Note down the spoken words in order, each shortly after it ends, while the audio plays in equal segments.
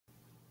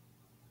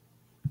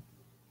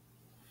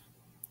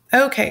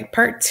Okay,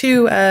 part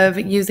 2 of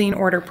using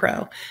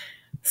OrderPro.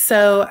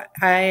 So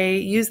I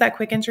use that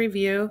quick entry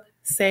view,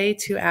 say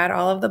to add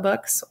all of the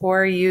books,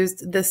 or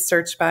used this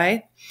search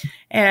by.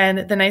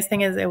 And the nice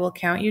thing is it will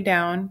count you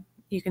down.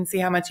 You can see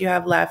how much you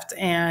have left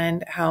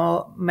and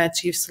how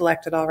much you've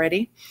selected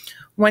already.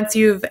 Once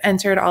you've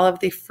entered all of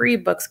the free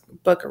book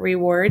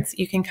rewards,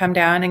 you can come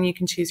down and you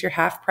can choose your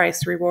half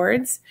price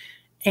rewards.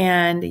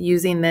 And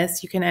using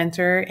this, you can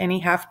enter any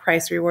half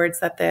price rewards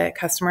that the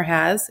customer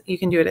has. You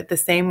can do it the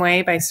same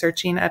way by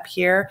searching up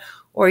here,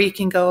 or you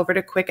can go over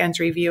to quick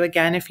entry view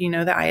again if you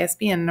know the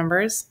ISBN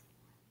numbers.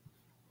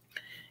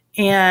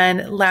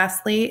 And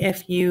lastly,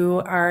 if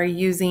you are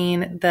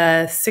using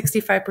the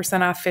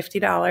 65% off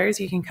 $50,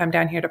 you can come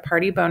down here to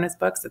Party Bonus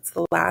Books. It's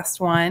the last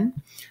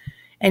one.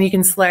 And you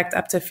can select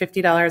up to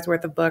 $50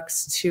 worth of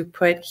books to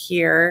put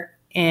here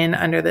in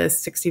under the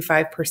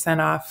 65%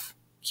 off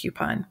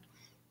coupon.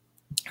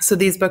 So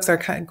these books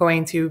are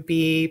going to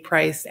be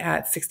priced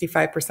at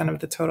 65% of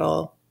the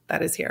total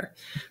that is here.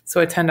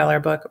 So a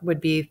 $10 book would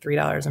be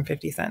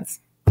 $3.50,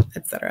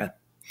 etc.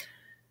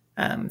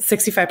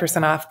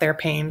 65% off, they're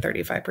paying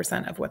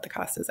 35% of what the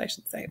cost is, I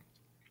should say.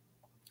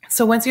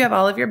 So once you have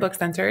all of your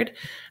books entered,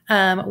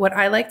 what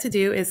I like to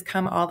do is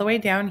come all the way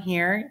down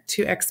here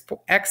to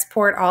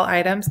export all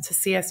items to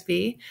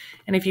CSV.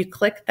 And if you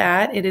click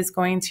that, it is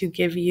going to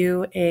give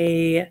you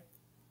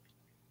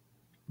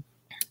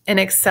an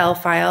Excel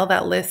file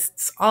that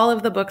lists all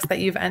of the books that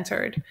you've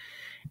entered.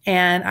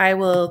 And I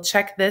will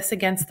check this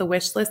against the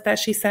wish list that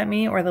she sent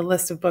me or the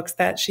list of books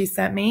that she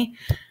sent me.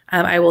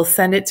 I will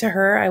send it to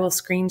her. I will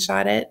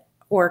screenshot it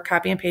or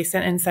copy and paste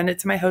it and send it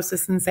to my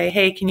hostess and say,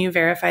 hey, can you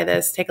verify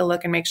this? Take a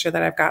look and make sure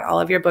that I've got all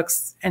of your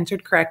books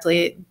entered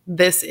correctly.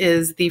 This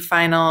is the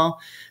final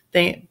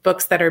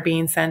books that are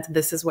being sent.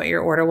 This is what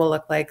your order will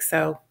look like.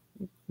 So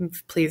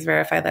please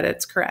verify that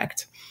it's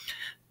correct.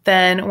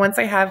 Then once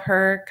I have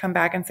her come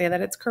back and say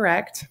that it's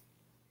correct,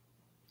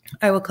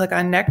 I will click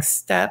on next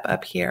step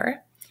up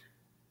here.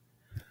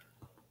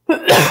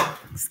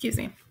 Excuse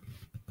me.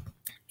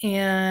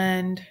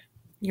 And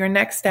your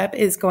next step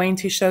is going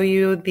to show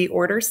you the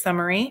order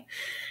summary.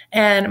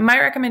 And my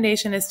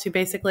recommendation is to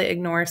basically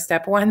ignore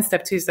step 1,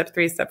 step 2, step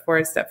 3, step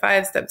 4, step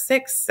 5, step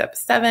 6, step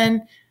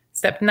 7,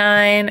 step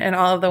 9, and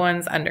all of the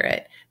ones under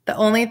it. The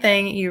only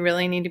thing you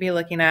really need to be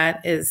looking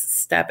at is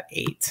step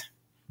 8.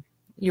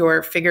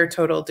 Your figure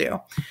total due.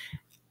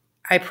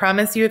 I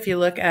promise you, if you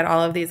look at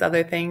all of these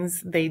other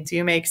things, they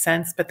do make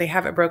sense, but they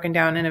have it broken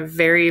down in a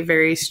very,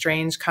 very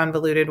strange,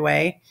 convoluted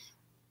way.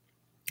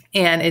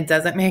 And it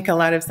doesn't make a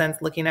lot of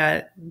sense looking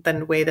at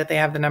the way that they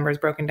have the numbers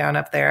broken down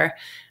up there.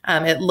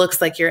 It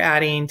looks like you're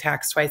adding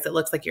tax twice. It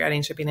looks like you're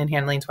adding shipping and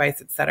handling twice,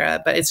 et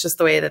cetera. But it's just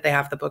the way that they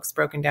have the books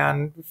broken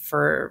down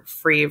for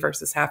free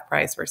versus half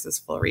price versus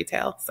full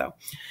retail. So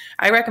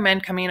I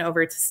recommend coming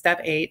over to step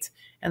 8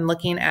 and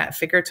looking at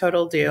figure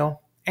total due.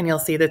 And you'll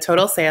see the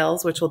total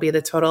sales, which will be the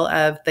total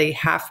of the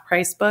half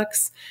price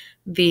books,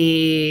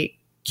 the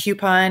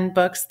coupon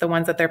books, the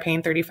ones that they're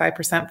paying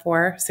 35%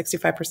 for,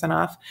 65%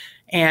 off,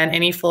 and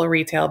any full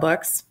retail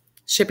books.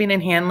 Shipping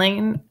and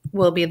handling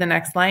will be the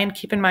next line.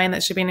 Keep in mind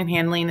that shipping and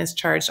handling is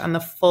charged on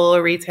the full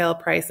retail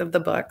price of the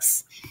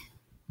books.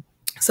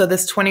 So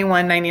this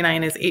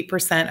 $21.99 is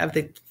 8% of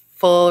the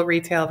full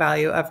retail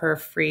value of her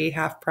free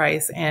half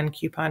price and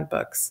coupon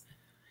books.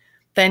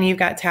 Then you've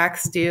got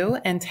tax due,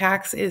 and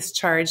tax is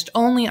charged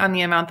only on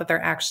the amount that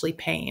they're actually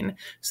paying.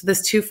 So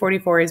this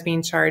 $244 is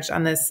being charged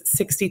on this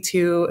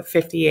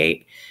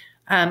 $62.58.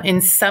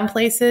 In some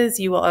places,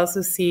 you will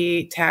also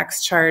see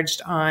tax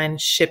charged on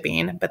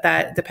shipping, but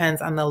that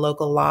depends on the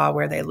local law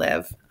where they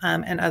live.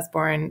 And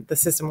Usborne, the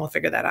system will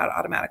figure that out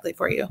automatically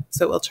for you.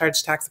 So it will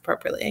charge tax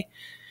appropriately.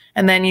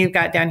 And then you've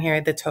got down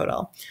here the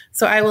total.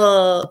 So I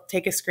will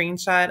take a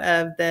screenshot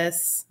of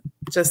this,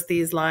 just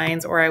these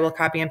lines, or I will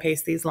copy and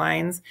paste these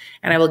lines,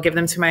 and I will give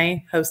them to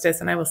my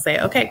hostess, and I will say,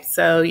 okay,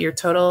 so your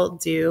total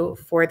due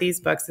for these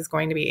books is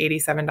going to be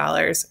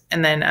 $87.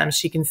 And then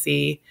she can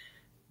see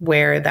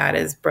where that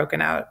is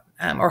broken out,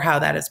 or how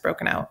that is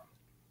broken out.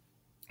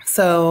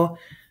 So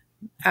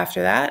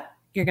after that,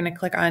 you're going to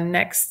click on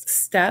next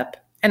step.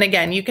 And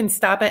again, you can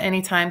stop at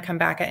any time, come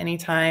back at any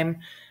time.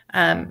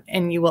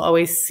 And you will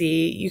always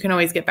see, you can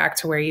always get back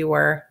to where you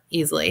were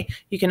easily.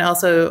 You can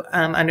also,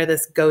 under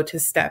this go to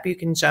step, you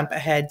can jump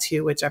ahead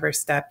to whichever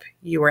step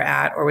you were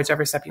at or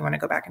whichever step you want to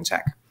go back and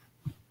check.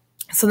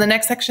 So the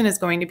next section is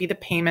going to be the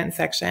payment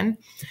section.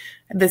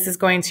 This is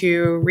going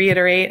to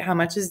reiterate how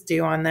much is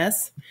due on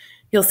this.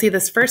 You'll see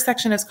this first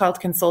section is called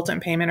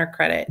consultant payment or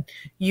credit.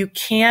 You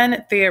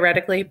can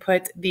theoretically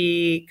put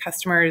the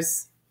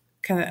customer's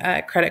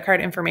credit card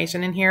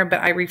information in here,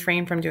 but I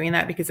refrain from doing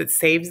that because it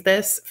saves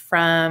this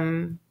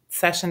from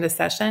session to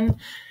session.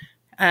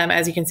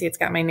 As you can see, it's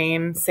got my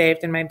name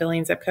saved and my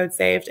billing zip code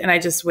saved, and I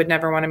just would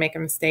never want to make a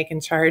mistake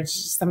and charge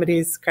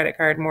somebody's credit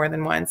card more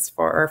than once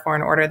for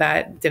an order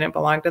that didn't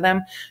belong to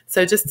them.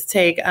 So just to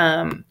take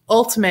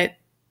ultimate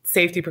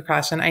safety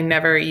precaution, I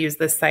never use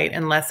this site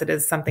unless it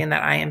is something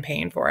that I am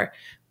paying for.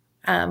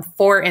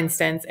 For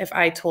instance, if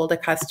I told a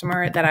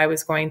customer that I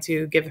was going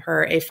to give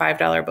her a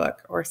 $5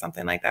 book or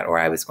something like that, or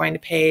I was going to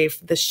pay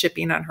the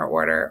shipping on her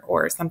order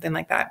or something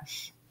like that,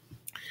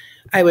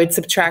 I would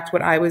subtract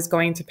what I was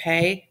going to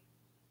pay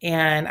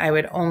and I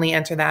would only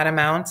enter that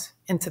amount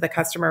into the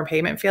customer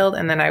payment field,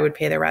 and then I would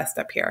pay the rest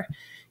up here.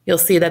 You'll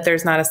see that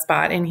there's not a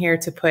spot in here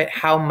to put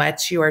how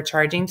much you are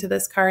charging to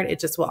this card. It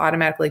just will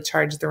automatically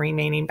charge the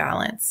remaining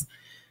balance.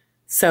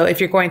 So if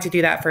you're going to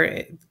do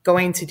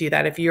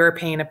that, if you're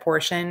paying a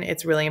portion,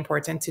 it's really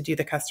important to do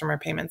the customer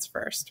payments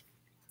first.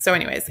 So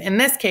anyways, in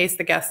this case,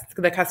 the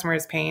customer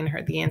is paying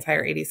her the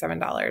entire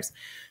 $87.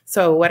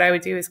 So what I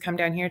would do is come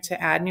down here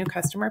to add new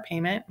customer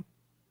payment,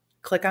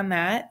 click on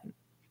that,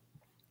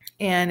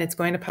 and it's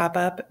going to pop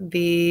up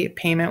the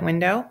payment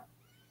window.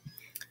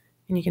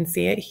 And you can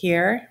see it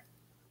here.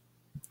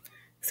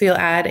 So you'll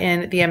add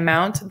in the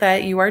amount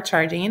that you are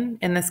charging.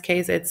 In this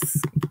case, it's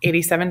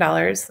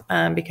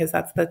 $87 because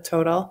that's the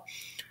total.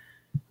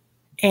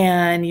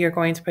 And you're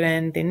going to put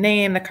in the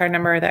name, the card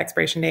number, the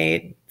expiration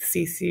date,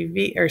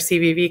 CCV or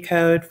CVV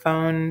code,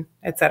 phone,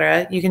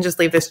 etc. You can just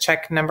leave this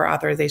check number,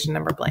 authorization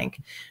number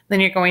blank. Then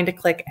you're going to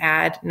click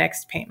Add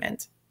Next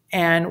Payment.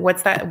 And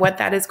what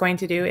that is going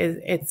to do is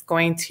it's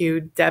going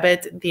to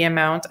debit the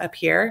amount up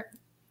here.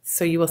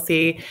 So you will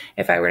see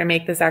if I were to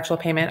make this actual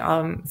payment,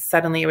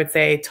 suddenly it would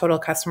say total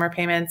customer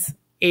payments,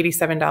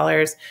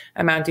 $87,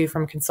 amount due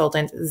from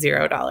consultant,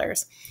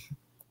 $0.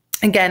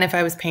 Again, if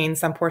I was paying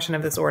some portion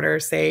of this order,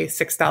 say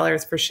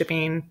 $6 for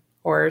shipping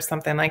or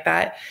something like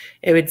that,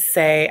 it would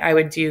say I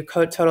would do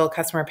total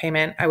customer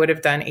payment. I would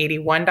have done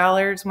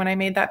 $81 when I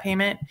made that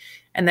payment.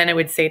 And then it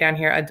would say down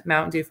here,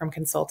 amount due from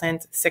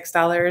consultant,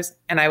 $6,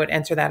 and I would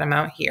enter that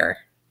amount here.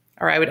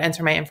 Or I would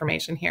enter my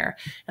information here.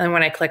 And then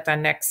when I clicked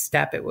on next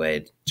step, it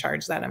would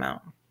charge that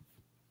amount.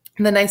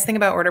 And the nice thing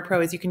about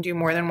OrderPro is you can do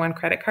more than one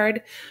credit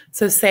card.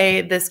 So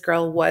say this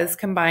girl was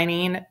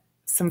combining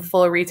some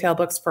full retail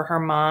books for her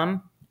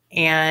mom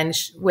and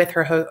with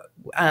her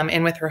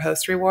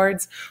host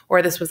rewards,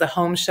 or this was a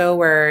home show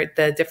where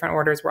the different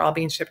orders were all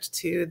being shipped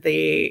to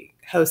the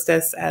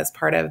hostess as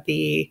part of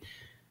the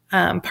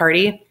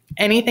party.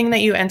 Anything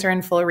that you enter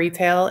in full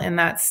retail in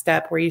that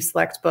step where you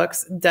select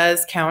books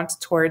does count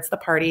towards the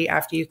party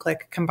after you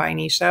click Combine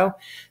eShow.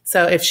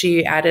 So if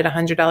she added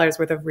 $100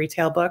 worth of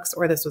retail books,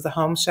 or this was a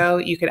home show,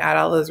 you could add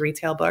all those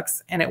retail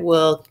books and it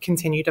will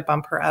continue to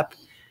bump her up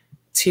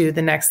to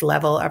the next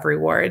level of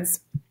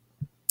rewards.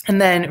 And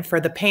then for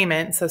the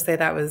payment, so say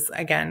that was,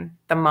 again,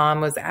 the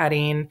mom was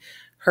adding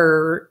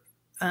her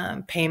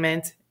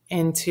payment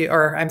into,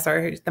 or I'm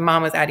sorry, the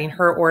mom was adding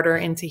her order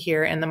into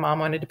here and the mom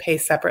wanted to pay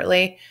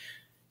separately.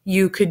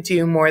 You could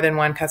do more than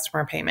one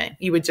customer payment.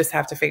 You would just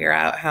have to figure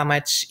out how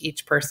much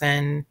each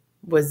person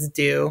was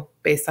due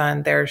based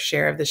on their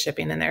share of the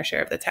shipping and their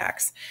share of the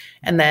tax.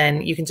 And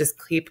then you can just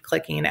keep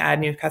clicking add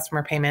new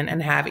customer payment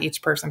and have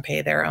each person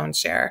pay their own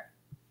share.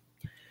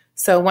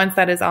 So once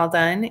that is all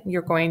done,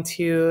 you're going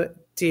to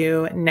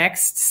do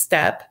next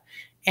step.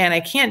 And I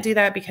can't do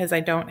that because I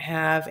don't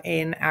have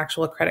an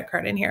actual credit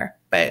card in here,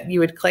 but you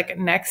would click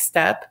next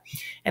step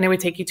and it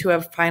would take you to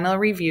a final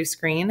review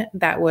screen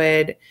that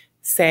would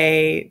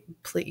say,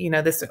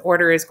 this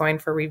order is going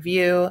for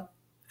review.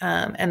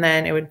 And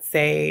then it would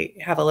say,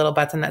 have a little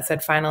button that said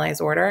finalize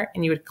order,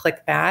 and you would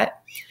click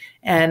that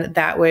and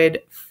that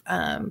would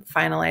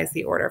finalize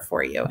the order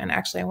for you. And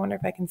actually, I wonder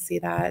if I can see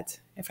that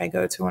if I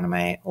go to one of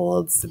my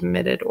old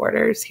submitted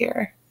orders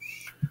here.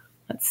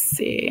 Let's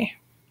see.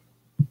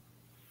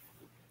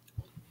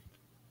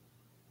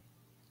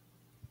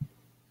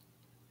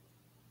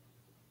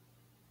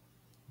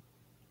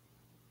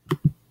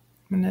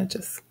 I'm going to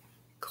just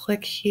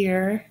click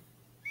here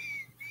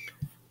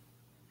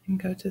and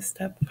go to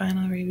step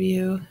final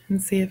review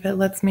and see if it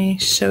lets me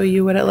show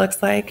you what it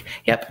looks like.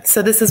 Yep.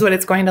 So this is what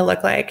it's going to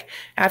look like.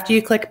 After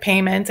you click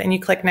payment and you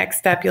click next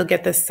step, you'll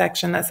get this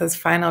section that says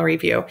final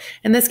review.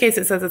 In this case,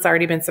 it says it's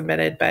already been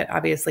submitted, but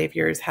obviously if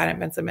yours hadn't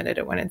been submitted,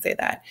 it wouldn't say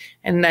that.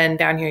 And then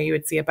down here, you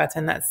would see a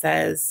button that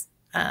says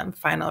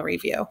final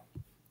review.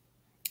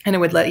 And it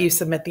would let you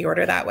submit the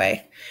order that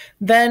way.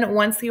 Then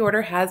once the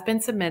order has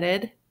been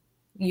submitted,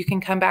 you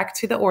can come back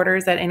to the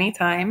orders at any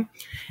time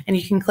and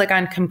you can click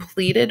on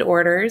completed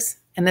orders.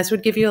 And this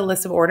would give you a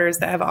list of orders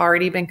that have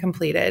already been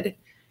completed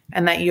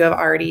and that you have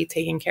already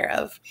taken care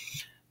of.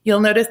 You'll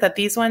notice that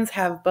these ones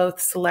have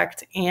both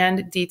select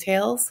and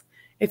details.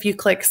 If you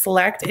click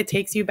select, it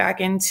takes you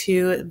back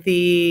into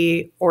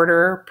the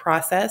order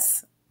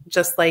process,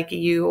 just like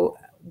you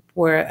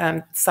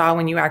saw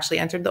when you actually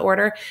entered the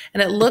order.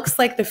 And it looks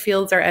like the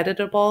fields are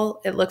editable.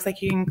 It looks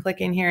like you can click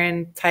in here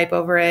and type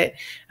over it.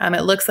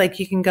 It looks like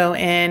you can go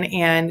in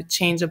and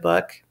change a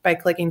book by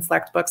clicking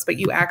select books, but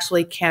you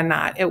actually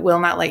cannot. It will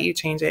not let you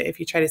change it. If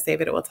you try to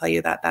save it, it will tell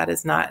you that that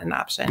is not an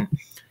option.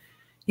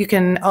 You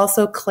can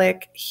also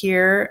click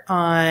here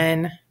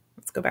on,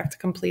 let's go back to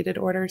completed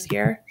orders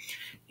here.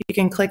 You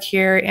can click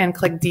here and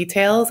click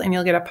details and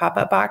you'll get a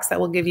pop-up box that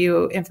will give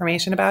you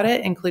information about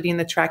it, including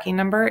the tracking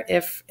number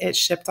if it's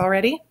shipped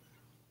already.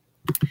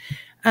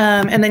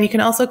 And then you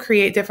can also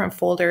create different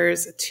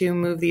folders to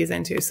move these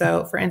into.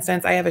 So for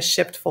instance, I have a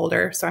shipped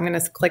folder. So I'm going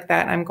to click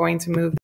that. I'm going to move